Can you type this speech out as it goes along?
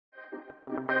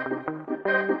Wagwan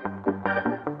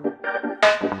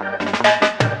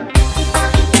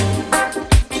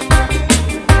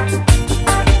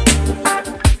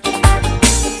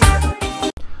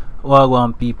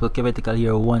people, Kevetical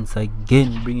here once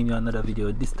again, bringing you another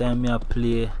video. This time I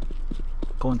play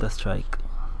Counter-Strike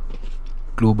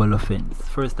Global Offense.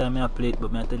 First time I play it,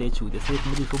 but I tell you the truth, they say it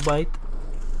me for bite.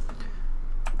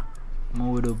 I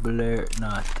would have blur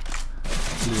not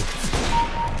play.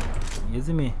 You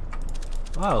see me?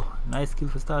 Wow, nice skill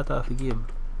for start off the game.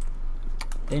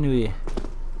 Anyway,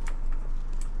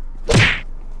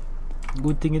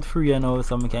 good thing it's free, I know,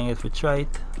 so I can get to try it.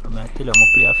 I'm gonna tell you, I'm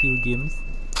gonna play a few games.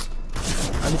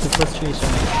 A little frustration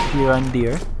here and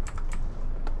there,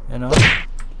 you know,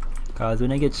 because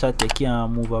when you get shot you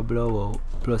can't move a blow out,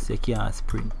 plus you can't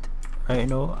sprint. Right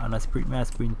now, and I sprint, I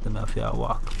have to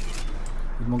walk.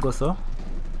 If I go so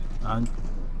and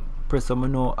press some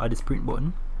now at the sprint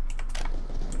button,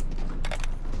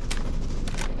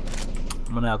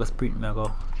 when I go sprint, I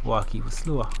go walk even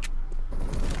slower.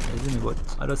 You see me? But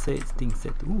I just say it's thing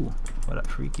set. Ooh, what that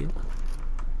free kill?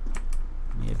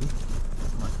 Maybe.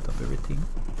 I'm gonna set up everything.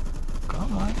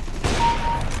 Come on.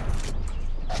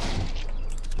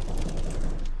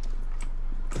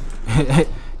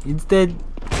 Instead.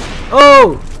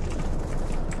 Oh!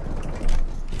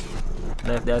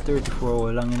 Left there 34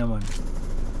 hours long in a month.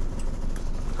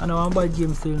 I know I'm bad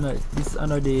game still not. This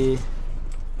another day.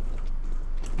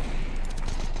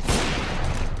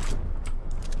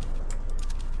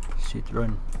 Shit,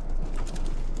 run.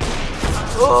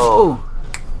 Oh!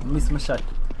 Miss my shot.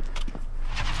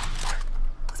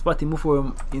 Spot him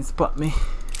before he spot me.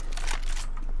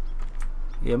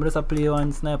 Yeah, I'm just play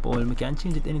one sniper hole. I can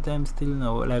change it anytime still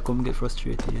now. Like I'm get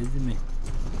frustrated, you see me?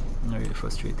 I'm not really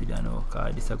frustrated, I know,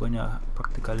 because this is going to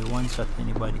practically one shot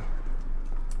anybody.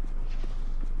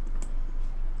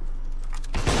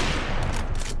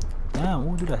 Damn,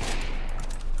 who do that?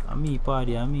 And me,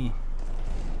 party, and me.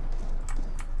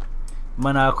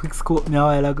 Man, I quick scope me a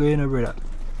while ago, you know, brother.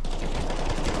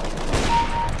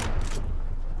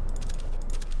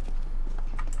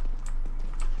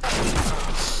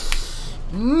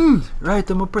 Right,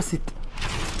 I'm gonna press it.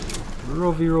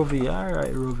 Rovi,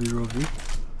 alright, Rovi.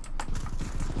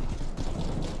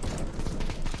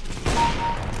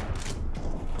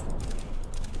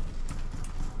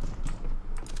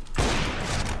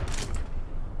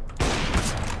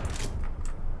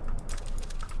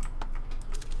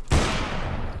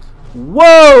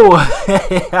 Whoa!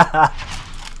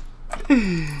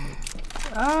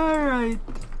 Alright.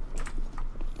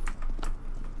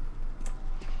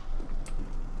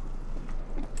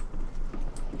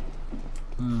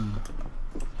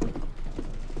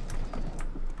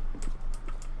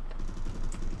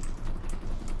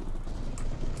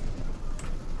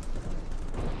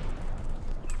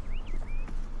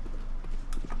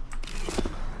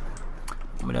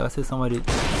 I say somebody.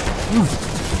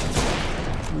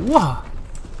 Wow.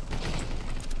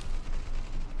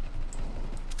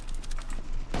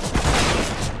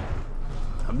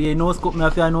 I be a no scope, me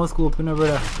I feel no scope, you know,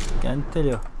 brother. Can't tell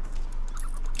you.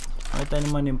 Every time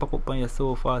the man pop up on you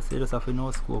so fast, you just have a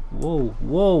no scope.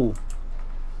 Whoa.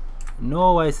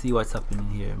 Now I see what's happening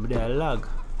here. But there lag.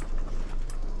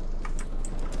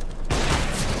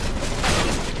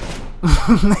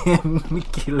 Me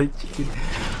kill a chicken.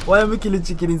 Why am I killing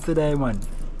chicken instead of man?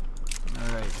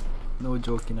 Alright. No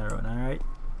joking around, alright?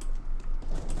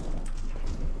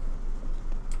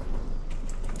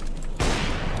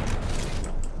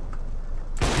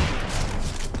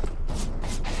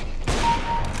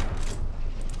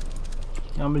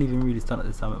 Can't believe him really stand at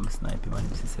the time with my sniping, man.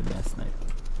 Missy said me a snipe.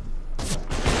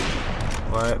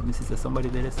 Alright, Missy said somebody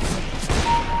there.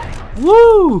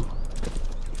 Woo!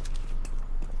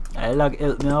 I lag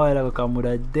help me a while ago because I would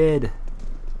have dead.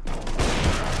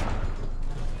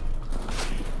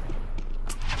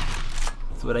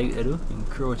 That's what I do.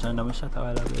 Encroach under my shot a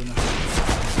while ago, you know.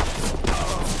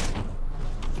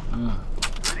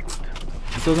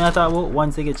 So when I talk about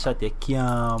once you get shot, you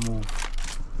can't move.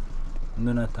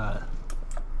 None at all.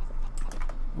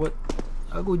 But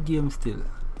a good game still.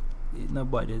 It's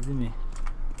not bad, you see me?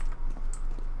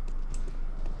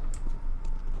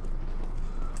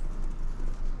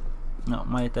 Not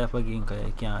my type of game because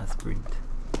I can't sprint.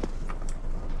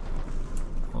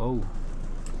 Oh.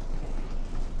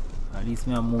 At least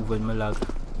me I move when I lag.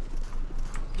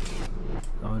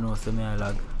 I know so me I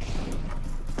lag.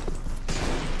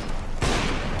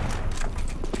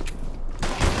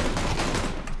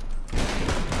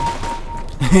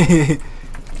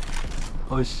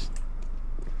 Oh sh.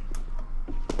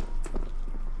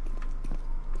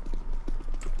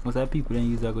 Most of the people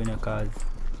then use that going to cars.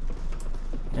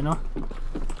 You know?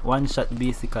 One shot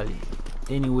basically.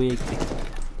 Anyway.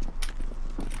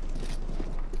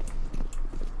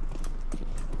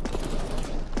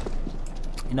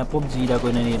 In a PUBG they're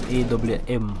gonna name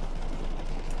AWM.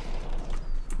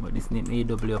 But this name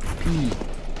AWP.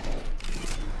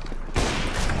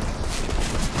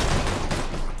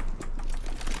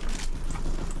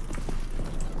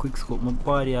 Quick scope my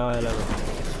party a while ago.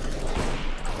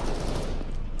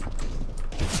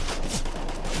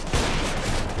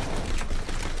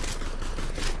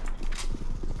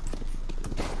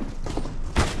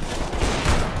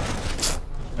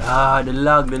 Ah, the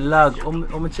lag.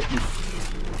 I'ma check this.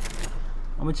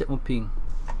 I'ma check my ping.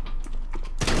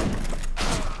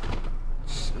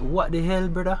 What the hell,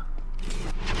 brother?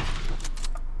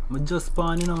 I'm just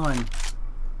spawning, man.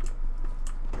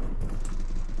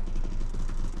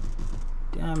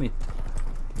 Damn it.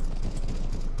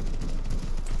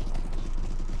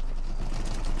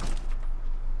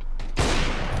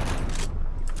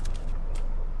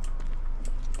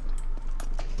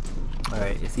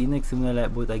 Alright, you see next time I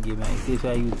like both I game, I see if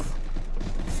I use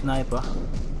sniper.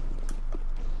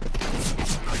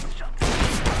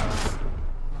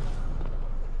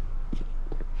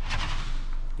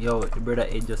 Yo, the brother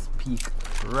it just peeked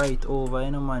right over,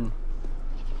 you know, man.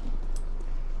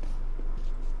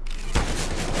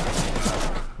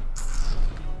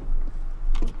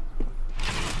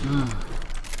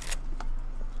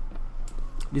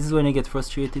 This is when I get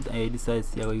frustrated and I decide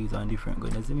to use a different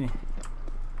gun, you see me?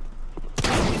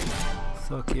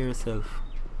 Suck yourself.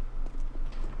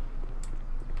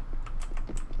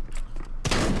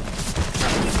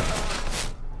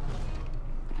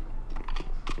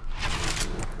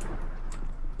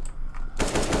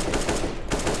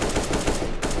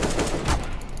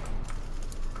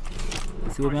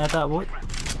 See what I talk about?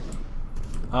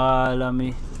 All of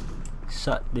me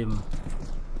shot them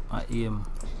at aim.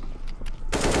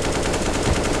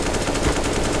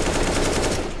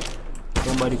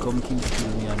 Somebody come kill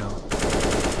me now.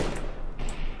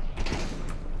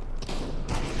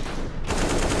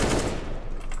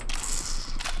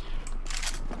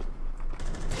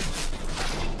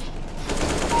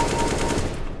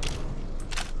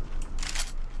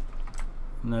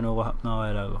 I don't know what happened a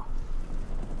while ago.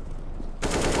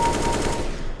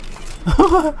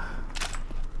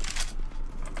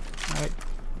 Alright.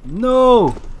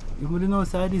 No! You would know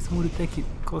side this would take it.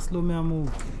 Cause slow me a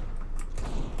move.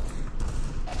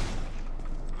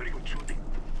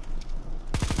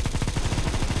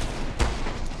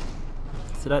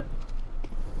 So that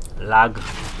lag.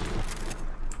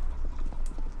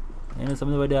 You know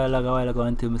something about that lag a while ago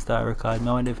until I start recording.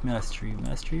 I wonder if I stream.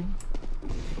 I stream?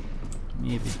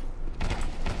 Maybe.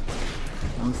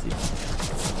 Let me see.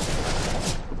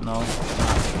 No.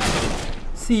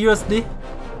 Seriously?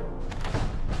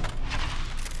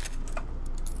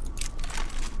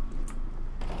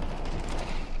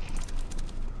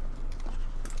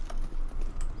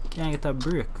 Can't get a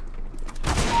break.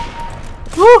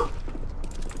 Woo!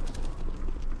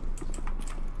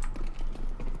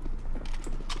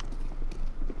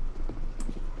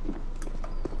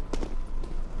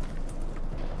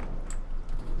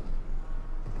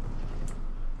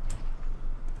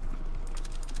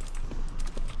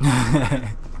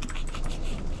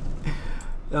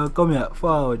 Yo, come here,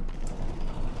 forward.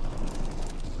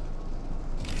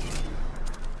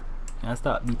 I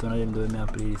start beat one of them doing me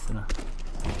and play this, you know.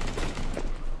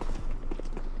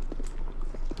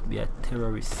 Be a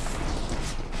terrorist.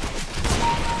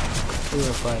 4 or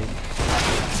 5.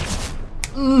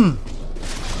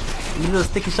 You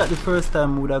just take a shot the first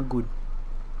time, would have good.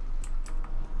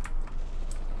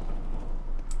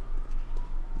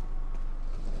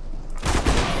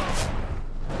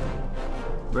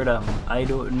 Brother, I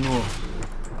don't know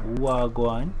who are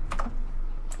going.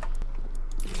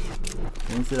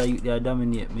 Instead of you they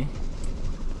dominate me.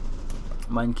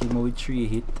 Man kill me with 3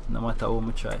 hits, no matter how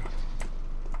I try.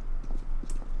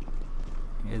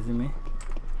 You see me?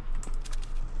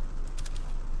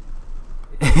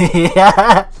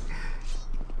 Yeah.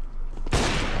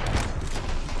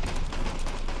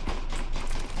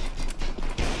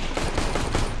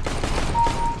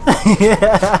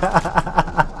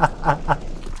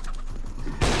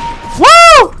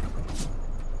 Woo!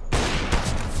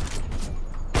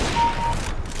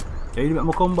 Are you make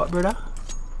my comeback, brother?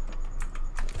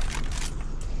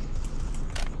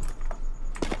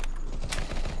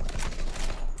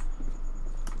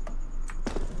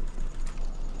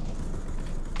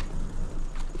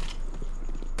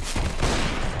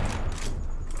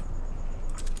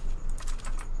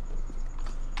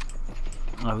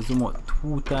 I was about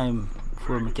 2 times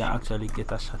before I can actually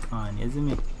get a shot on, you see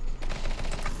me?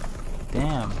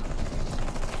 Damn.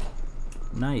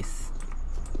 Nice.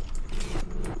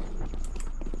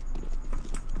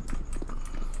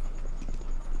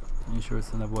 I'm sure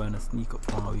some boy gonna sneak up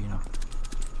from you know.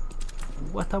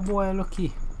 What a boy,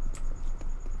 lucky.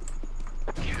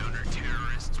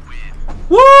 Counter-terrorists win.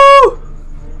 Woo!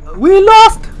 We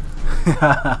lost!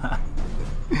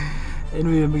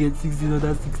 Anyway, we get 16 out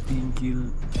of 16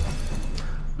 kills.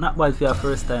 Not bad for your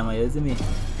first time, you see me?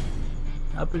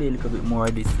 I'll play a little bit more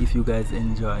of this if you guys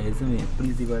enjoy, you see me?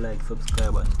 Please leave a like,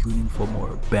 subscribe and tune in for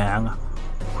more. Bang!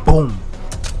 Boom!